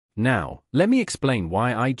Now, let me explain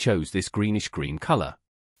why I chose this greenish-green color.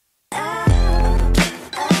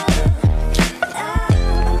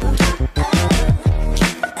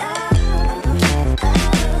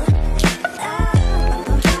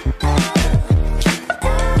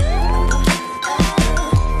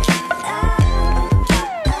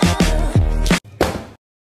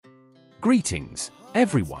 Greetings,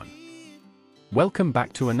 everyone! Welcome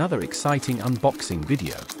back to another exciting unboxing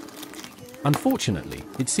video. Unfortunately,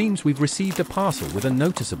 it seems we've received a parcel with a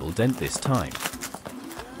noticeable dent this time.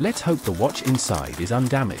 Let's hope the watch inside is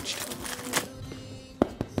undamaged.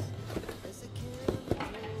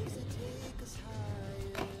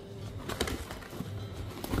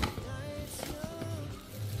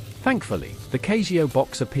 Thankfully, the Casio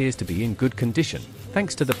box appears to be in good condition,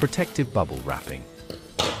 thanks to the protective bubble wrapping.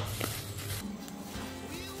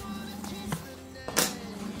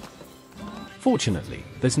 Fortunately,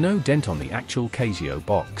 there's no dent on the actual Casio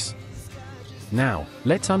box. Now,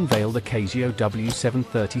 let's unveil the Casio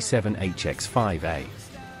W-737HX 5A.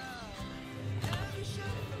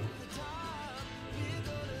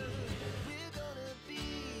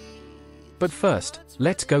 But first,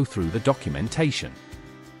 let's go through the documentation.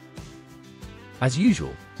 As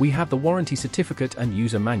usual, we have the warranty certificate and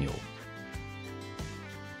user manual.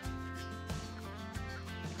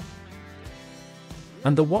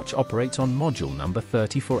 And the watch operates on module number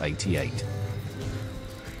 3488.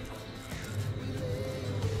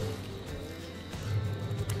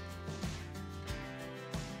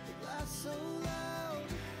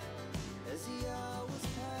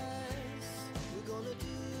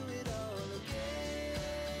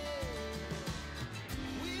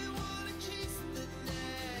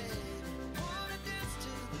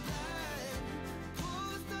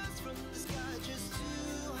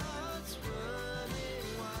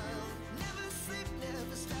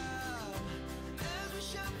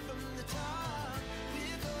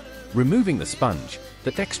 Removing the sponge,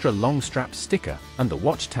 that extra long strap sticker, and the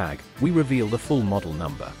watch tag, we reveal the full model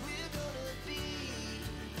number.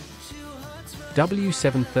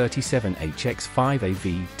 W-737HX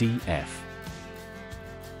 5AVDF.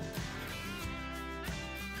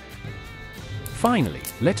 Finally,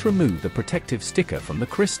 let's remove the protective sticker from the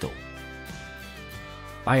crystal.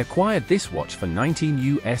 I acquired this watch for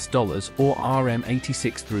 $19 or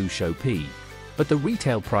RM86 through Shopee. But the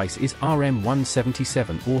retail price is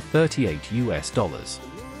RM177 or $38.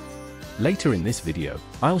 Later in this video,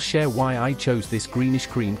 I'll share why I chose this greenish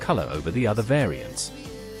cream color over the other variants.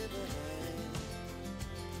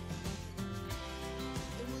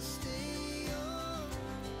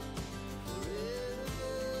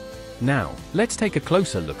 Now, let's take a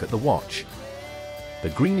closer look at the watch. The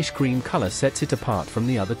greenish cream color sets it apart from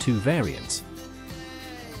the other two variants.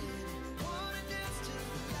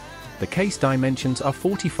 The case dimensions are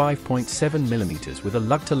 45.7 mm with a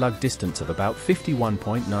lug-to-lug distance of about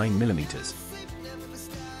 51.9 mm.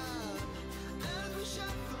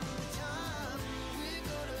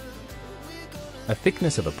 A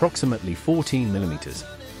thickness of approximately 14 mm.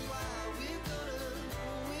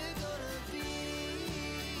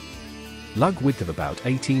 Lug width of about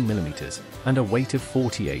 18 mm, and a weight of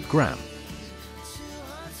 48 grams.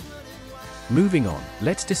 Moving on,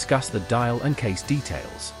 let's discuss the dial and case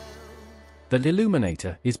details. The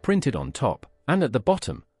illuminator is printed on top, and at the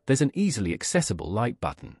bottom, there's an easily accessible light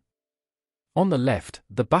button. On the left,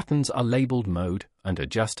 the buttons are labeled mode and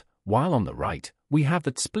adjust, while on the right, we have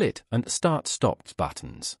the split and start-stop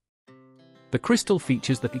buttons. The crystal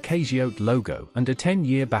features the Casio logo and a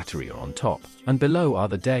 10-year battery are on top, and below are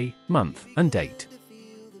the day, month, and date.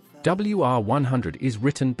 WR100 is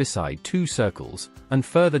written beside two circles, and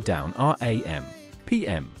further down are AM,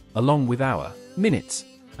 PM, along with hour, minutes,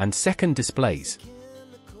 and second displays.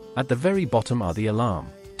 At the very bottom are the alarm,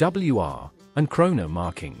 WR, and chrono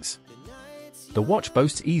markings. The watch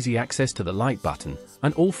boasts easy access to the light button,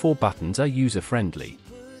 and all four buttons are user-friendly.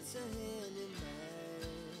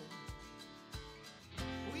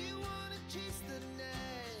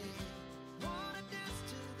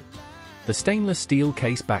 The stainless steel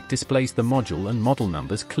case back displays the module and model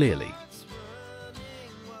numbers clearly.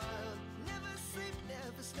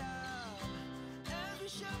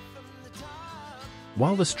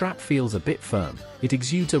 While the strap feels a bit firm, it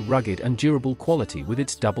exudes a rugged and durable quality with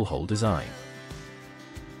its double-hole design.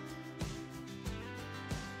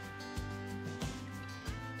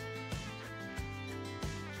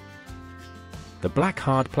 The black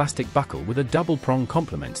hard plastic buckle with a double prong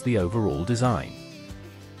complements the overall design.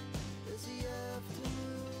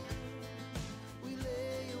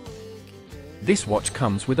 This watch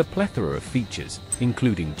comes with a plethora of features,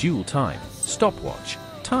 including dual time, stopwatch,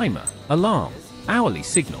 timer, alarm, Hourly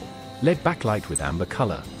signal, LED backlight with amber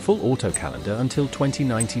color, full auto calendar until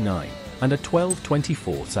 2099, and a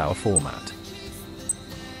 12/24-hour format.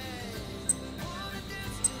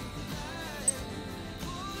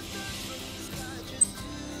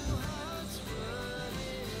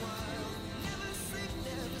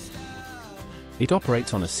 It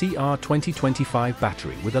operates on a CR2025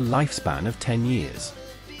 battery with a lifespan of 10 years.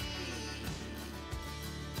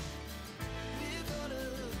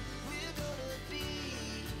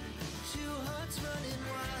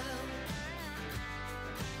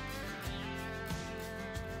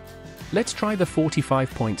 Let's try the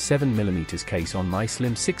 45.7mm case on my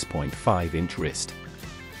slim 6.5-inch wrist.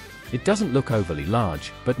 It doesn't look overly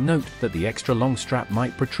large, but note that the extra long strap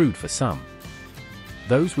might protrude for some.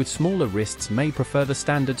 Those with smaller wrists may prefer the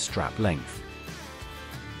standard strap length.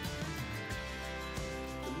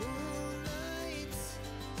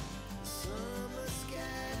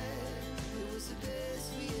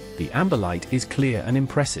 The amber light is clear and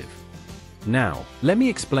impressive. Now, let me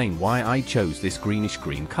explain why I chose this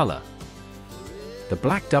greenish-green color. The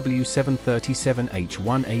black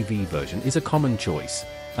W-737H1 AV version is a common choice,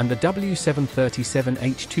 and the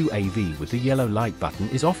W-737H2 AV with the yellow light button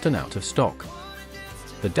is often out of stock.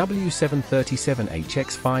 The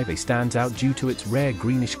W-737HX5A stands out due to its rare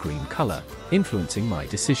greenish-green color, influencing my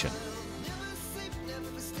decision.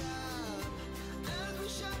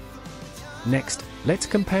 Next, let's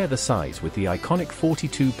compare the size with the iconic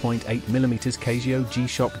 42.8mm Casio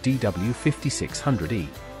G-Shock DW5600E.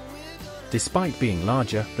 Despite being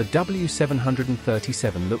larger, the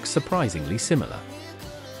W737 looks surprisingly similar.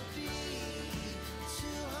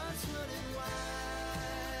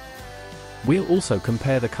 We'll also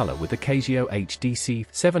compare the color with the Casio HDC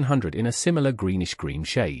 700 in a similar greenish-green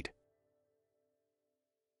shade.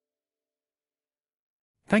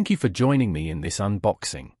 Thank you for joining me in this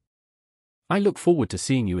unboxing. I look forward to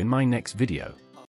seeing you in my next video.